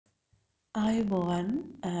ආයුබෝවන්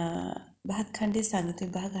බහත්කණ්ඩේ සංගීත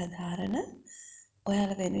විභාග අධාරණ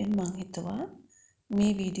ඔයාලා වෙනුවෙන් මම හිතුවා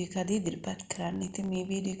මේ වීඩියෝ එක අද ඉදිරිපත් කරන්න. ඉතින් මේ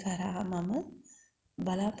වීඩියෝ එක හරහා මම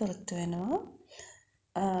බලාපොරොත්තු වෙනවා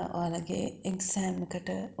ඔයාලගේ එක්සෑම් එකට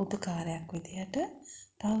උපකාරයක් විදිහට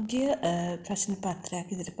පෞද්ගලික ප්‍රශ්න පත්‍රයක්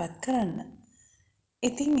ඉදිරිපත් කරන්න.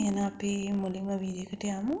 ඉතින් එහෙනම් අපි මුලින්ම වීඩියෝ එකට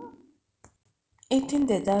යමු. ඉතින්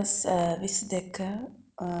 2022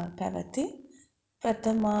 පැවති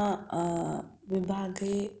ප්‍රථම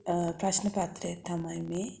විභාගයේ ප්‍රශ්න පත්‍රය තමයි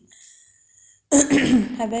මේ.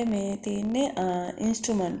 හැබැයි මේ තියෙන්නේ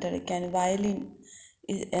ඉන්ස්ට්‍රුමන්ටල් කියන්නේ වයලින්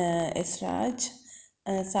එස්රාජ්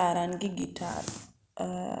සාරන්ගේ ගිටාර්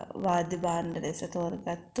වාද්‍ය භාණ්ඩ ලෙස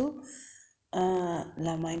තෝරගත්තු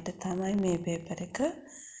ළමයින්ට තමයි මේ පේපර් එක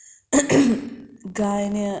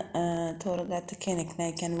ගායනය තෝරගත්ත කෙනෙක්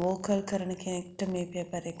නෑ කියන්නේ වෝකල් කරන කෙනෙක්ට මේ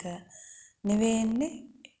පේපර් එක නෙවෙන්නේ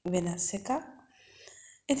වෙනස් එකක්.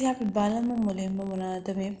 ඉතින් අපි බලමු මුලින්ම මොනවද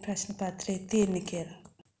මේ ප්‍රශ්න පත්‍රයේ තියෙන්නේ කියලා.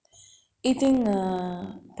 ඉතින්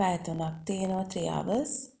පැය 3ක් තියෙනවා 3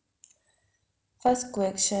 hours. first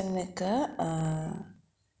question එක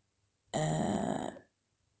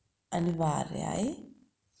අනිවාර්යයි.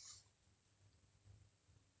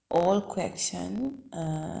 all question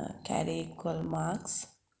carry equal marks.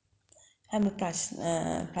 හැම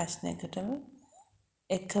ප්‍රශ්නයකටම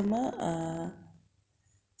එකම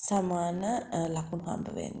සමාන ලකුණු හම්බ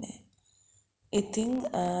වෙන්නේ. ඉතින්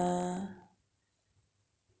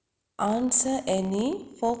answer any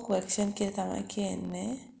for question කියලා තමයි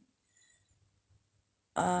කියන්නේ.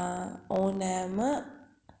 ඕනෑම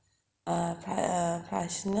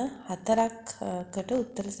ප්‍රශ්න 4කට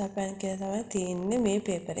උත්තර සපයන්න කියලා තමයි තියෙන්නේ මේ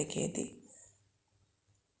පේපර් එකේදී.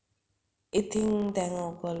 ඉතින් දැන්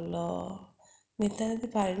ඔයගොල්ලෝ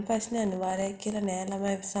මෙතනදී පළවෙනි ප්‍රශ්නේ අනිවාර්යයි කියලා නෑ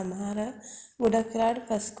ළමයි සමහර ගොඩක් වෙලාවට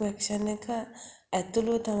ෆස්ට් ක්වෙස්චන් එක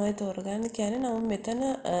ඇතුළුව තමයි තෝරගන්න කියන්නේ. නමුත් මෙතන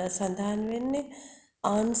සඳහන් වෙන්නේ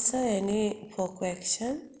answer any for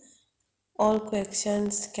question all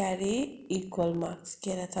questions carry equal marks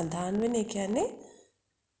කියලා සඳහන් වෙන්නේ. කියන්නේ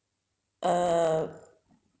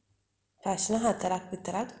ප්‍රශ්න 4ක්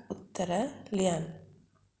විතරක් උත්තර ලියන්න.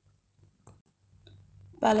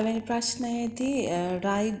 පළවෙනි ප්‍රශ්නයේදී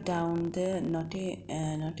write down the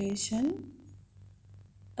notation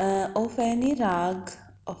of any rag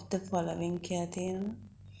of the following කියලා තියෙනවා.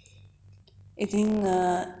 ඉතින්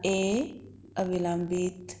a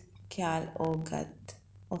විලම්බීත් ඛ්‍යාල් ඕගත්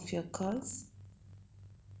of your course.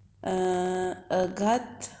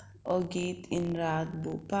 Gat or Geet in Rag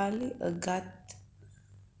Bhupali, Gat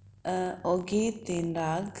or Geet in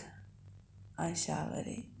Rag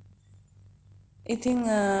Ashavari. ඉතින්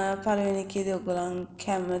පළවෙනි එකේදී ඔයගොල්ලන්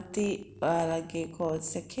කැමති ඔයාලගේ කෝස්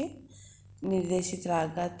එකේ නිර්දේශිත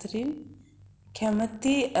රාග අතරින්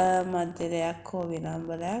කැමති මධ්‍යලයක් හෝ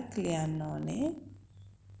විලම්බලයක් ලියන්න ඕනේ.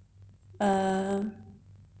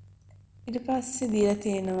 ඊට පස්සේ දීලා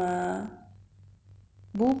තියෙනවා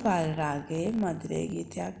භූපාල රාගයේ මධුරේ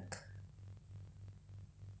ගීතයක්.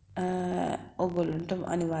 ඔයගොල්ලන්ට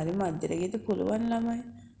අනිවාර්යයෙන් මධුරේ ගීත පුළුවන් ළමයි.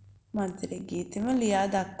 මධුරේ ගීතෙම ලියා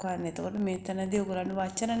දක්වන්න. එතකොට මෙතනදී ඔයගොල්ලන්ට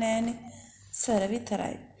වචන නෑනේ. ස්වර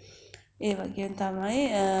විතරයි. ඒ වගේම තමයි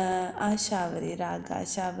ආශාවරි රාග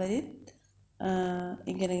ආශාවරිත්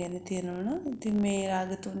ඉගෙනගෙන තියෙනවා. ඉතින් මේ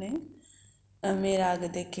රාග තුනෙන් මේ රාග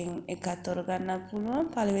දෙකෙන් එකක් තෝරගන්න පුළුවන්.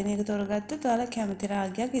 පළවෙනි එක තෝරගත්තොත් ඔයාලා කැමති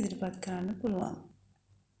රාගයක් ඉදිරිපත් කරන්න පුළුවන්.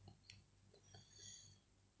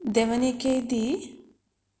 දෙවැනි එකේදී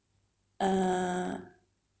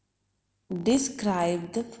describe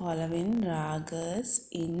the following ragas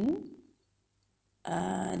in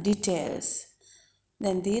details.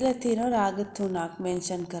 දැන් දීලා තියෙනවා රාග තුනක්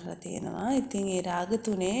මෙන්ෂන් කරලා තියෙනවා. ඉතින් ඒ රාග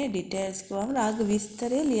තුනේ ඩීටේල්ස් කිව්වම රාග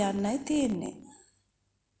විස්තරය ලියන්නයි තියෙන්නේ.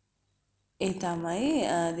 ඒ තමයි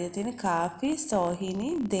දීලා තියෙන කාපි සෝහිනි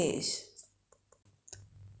දේශ්.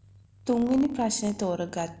 තුන්වෙනි ප්‍රශ්නේ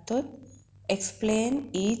තෝරගත්තොත් explain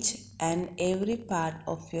each and every part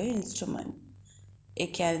of your instrument. ඒ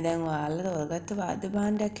කියන්නේ දැන් ඔයාලා තෝරගත්ත වාද්‍ය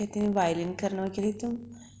භාණ්ඩයක් ඇතිනේ වයලින් කරනවා කියලා හිතමු.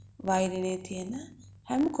 වයලිනේ තියෙන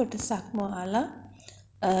හැම කොටසක්ම ඔයාලා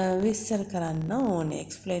විස්තර කරන්න ඕනේ,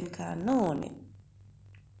 එක්ස්ප්ලেইন කරන්න ඕනේ.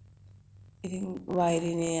 ඉතින්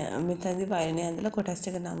වයලිනේ මෙතනදී වයලිනේ ඇඳලා කොටස්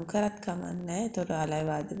ටික නම් කරත් කමක් නැහැ. ඒතකොට ඔයාලා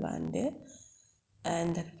වාද්‍ය භාණ්ඩය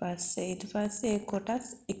ඊට පස්සේ කොටස්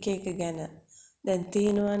එක එක ගැන දැන්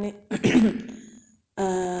තියෙනවානේ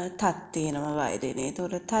තත් තියෙනවා වයලිනේ.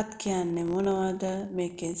 ඒතකොට තත් කියන්නේ මොනවද?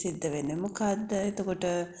 මේකෙන් සිද්ධ වෙන්නේ මොකද්ද? එතකොට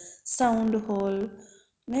සවුන්ඩ් හෝල්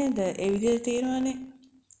නේද? ඒ විදිහට තියෙනවානේ.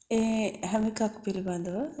 ඒ හැම එකක්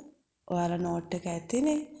පිළිබඳව ඔයාලා නෝට් එක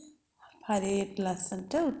ඇතිනේ. හරියට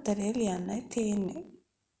ලස්සනට උත්තරේ ලියන්නයි තියෙන්නේ.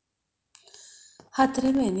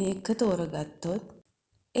 හතරවෙනි එක තෝරගත්තොත්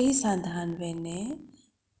එහි සඳහන් වෙන්නේ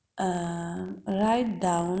write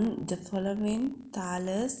down the following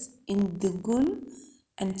talas in dugun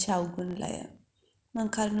and chaugun laya. මං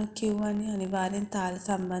කරුණු කිව්වනේ අනිවාර්යෙන් තාල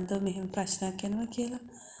සම්බන්ධව මෙහෙම ප්‍රශ්නයක් එනවා කියලා.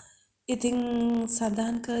 ඉතින්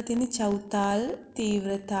සඳහන් කරලා තියෙන්නේ චෞතාල්,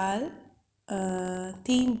 තීව්‍රතාල්,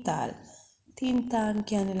 තීන්තාල්. තීන්තාන්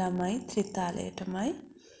කියන්නේ ළමයි ත්‍රිතාලයටමයි.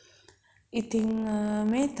 ඉතින්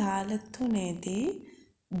මේ තාල තුනේදී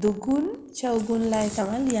දුගුන් චෞගුන් ලය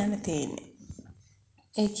තමයි ලියන්න තියෙන්නේ.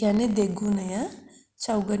 ඒ කියන්නේ දෙගුණය,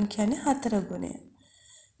 චෞගුන් කියන්නේ හතර ගුණය.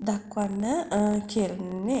 දක්වන්න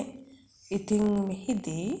කියන්නේ. ඉතින්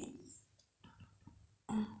මෙහිදී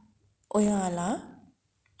ඔයාලා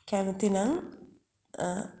කැමති නම්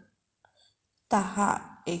තහ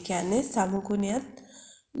ඒ කියන්නේ සමගුණයත්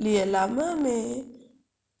ලියලම මේ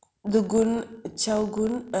දුගුන්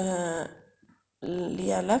චෞගුන්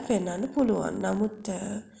ලියලා පෙන්නන්න පුළුවන්. නමුත්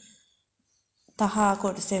තහ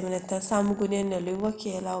කොටසෙම නැත්නම් සමගුණය නොලිව්වා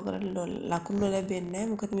කියලා ඔයගොල්ලෝ ලකුණු ලැබෙන්නේ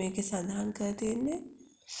නැහැ. මොකද මේකේ සඳහන් කරලා තියෙන්නේ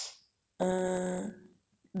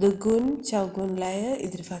දුගුන් චෞගුන් ලය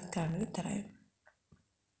ඉදිරිපත් කරන්න විතරයි.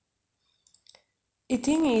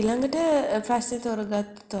 ඉතින් ඊළඟට ප්‍රශ්නේ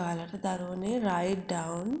තෝරගත්ත ඔයාලට දරුවනේ write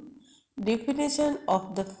down definition of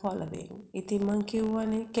the following. ඉතින් මං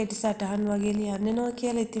කිව්වනේ කෙටි සටහන් වගේ ලියන්න වෙනවා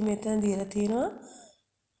කියලා. ඉතින් මෙතන දීලා තියෙනවා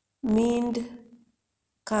meaned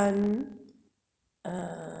can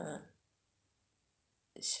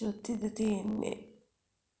ශ්‍රුතිද තියෙන්නේ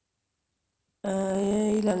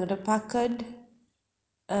ඊළඟට පකඩ්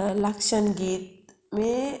ලක්ෂණ ගීත්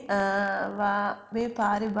මේ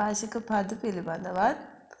පාරිභාෂික පද පිළිබඳවත්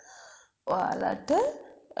ඔයාලට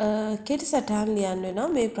කෙටි සටහන් ලියන්න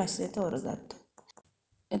වෙනවා මේ ප්‍රශ්නේ තෝරගත්තොත්.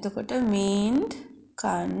 එතකොට meaned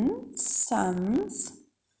can sums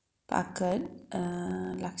පකඩ්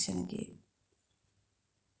ලක්ෂණ ගීත්.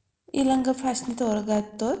 ඊළඟ ප්‍රශ්නේ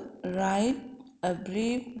තෝරගත්තොත් write a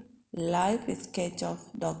brief life sketch of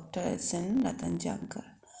Dr. S.N. රතන් ජංකර්.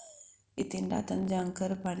 ඉතින් රතන්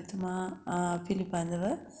ජංකර් පඬිතුමා පිළිබඳව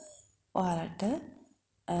ඔයාලට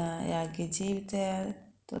එයාගේ ජීවිතය,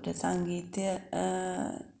 තොට සංගීතය,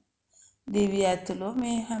 දිව්‍ය ඇතුළු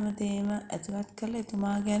මේ හැමදේම ඇතුළත් කරලා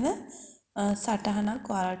එතුමා ගැන සටහනක්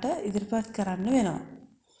ඔයාලට ඉදිරිපත් කරන්න වෙනවා.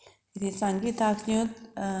 ඉතින් සංගීතඥයොත්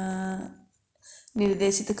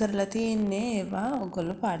නිර්දේශිත කරලා තියෙන්නේ ඒවා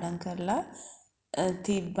ඔයගොල්ලෝ පාඩම් කරලා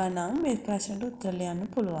තිබ්බනම් මේ ප්‍රශ්නට උත්තර ලියන්න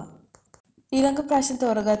පුළුවන්. ඊළඟ ප්‍රශ්න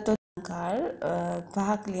තෝරගත්තොත් කාල්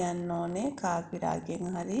පහක් ලියන්න ඕනේ කාපි රාගයෙන්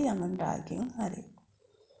හරි යමන් රාගයෙන් හරි.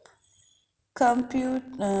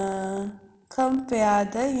 Compare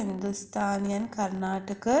the Hindustani and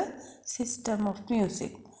Karnataka system of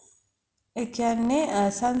music. ඒ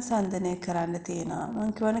කියන්නේ සංසන්දනය කරන්න තියෙනවා. මම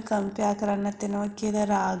කියවනේ කම්පෙයාර් කරන්නත් වෙනවා කියලා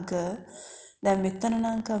රාග. දැන් මෙතන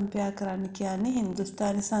නම් කම්පෙයාර් කරන්න කියන්නේ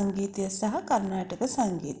හින්දුස්තානි සංගීතය සහ කර්ණාටක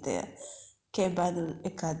සංගීතය. කේබදු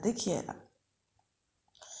එකක්ද කියලා.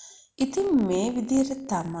 ඉතින් මේ විදිහට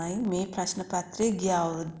තමයි මේ ප්‍රශ්න පත්‍රය ගිය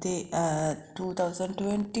අවුරුද්දේ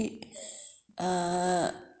 2020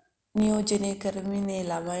 නියෝජනය කරමින් ඒ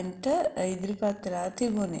ළමයින්ට ඉදිරිපත් කරලා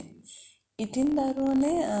තිබුණේ. ඉතින්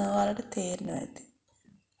දරුවනේ ඔයාලට තේරෙනවා ඇති.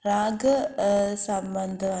 රාග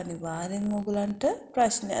සම්බන්ධ අනිවාර්යෙන්ම ඔයගලන්ට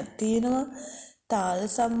ප්‍රශ්නයක් තියෙනවා. තාල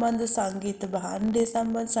සම්බන්ධ සංගීත භාණ්ඩය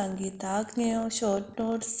සම්බන්ධ සංගීතඥයෝ ෂෝට්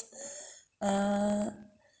නෝට්ස්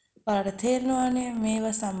ඔයාලට තේරෙනවානේ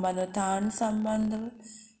මේවා සම්බන්ධව තාන සම්බන්ධව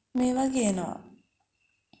මේවා කියනවා.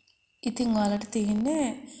 ඉතින් ඔයාලට තියෙන්නේ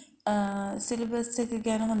සිලබස් එක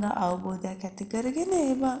ගැන හොඳ අවබෝධයක් ඇති කරගෙන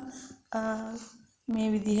ඒවා මේ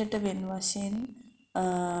විදිහට වෙන වශයෙන්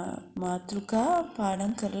මාතෘකා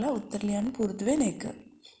පාඩම් කරලා උත්තර ලියන්න පුරුදු වෙන එක.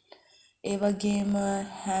 ඒ වගේම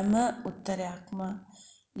හැම උත්තරයක්ම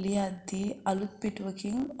ලියද්දී අලුත්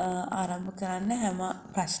පිටුවකින් ආරම්භ කරන්න හැම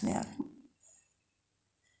ප්‍රශ්නයක්ම.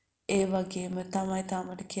 ඒ වගේම තමයි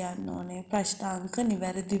තාමට කියන්න ඕනේ ප්‍රශ්න අංක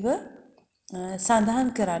නිවැරදිව සඳහන්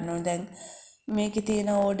කරන්න ඕනේ. දැන් මේකේ තියෙන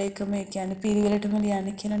ඕඩර් එකම ඒ කියන්නේ පිළිවෙලටම ලියන්න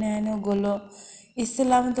කියලා නෑනේ. ඔයගොල්ලෝ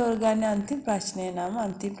ඉස්සෙල්ලාම තෝරගන්නේ අන්තිම ප්‍රශ්නය නම්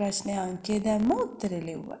අන්තිම ප්‍රශ්නයේ අංකය දැම්ම උත්තරේ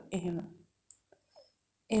ලිව්වා. එහෙම.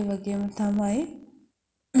 ඒ වගේම තමයි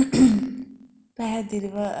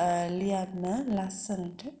පැහැදිලිව ලියන්න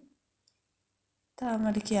ලස්සනට.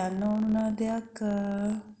 තාමට කියන්න ඕන දෙයක්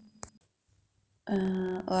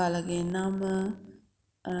ඔයාලගේ නම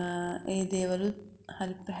ඒ දේවලුත්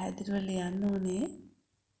හරි පැහැදිලිව ලියන්න ඕනේ.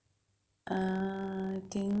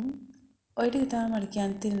 ඉතින් ඔය ටික තමයි මට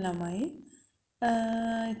කියන්න තියෙන ළමයි.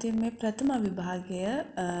 ඉතින් මේ ප්‍රථම විභාගය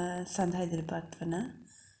සඳහා ඉදිරිපත් වන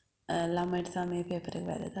ළමයිට තමයි මේ පේපර් එක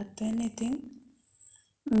වැදගත් වෙන්නේ. ඉතින්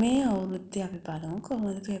මේ අවුරුද්දේ අපි බලමු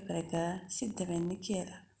කොහොමද පේපර් එක සිද්ධ වෙන්නේ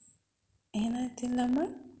කියලා. එහෙනම් ඉතින් ළමයි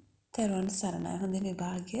තෙරුවන් සරණයි. හොඳින්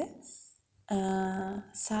විභාගය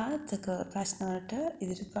සාර්ථක ප්‍රශ්න වලට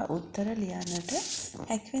ඉදිරිපත් උත්තර ලියන්නට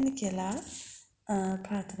හැකි වෙන්න කියලා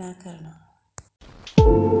ප්‍රාර්ථනා කරනවා.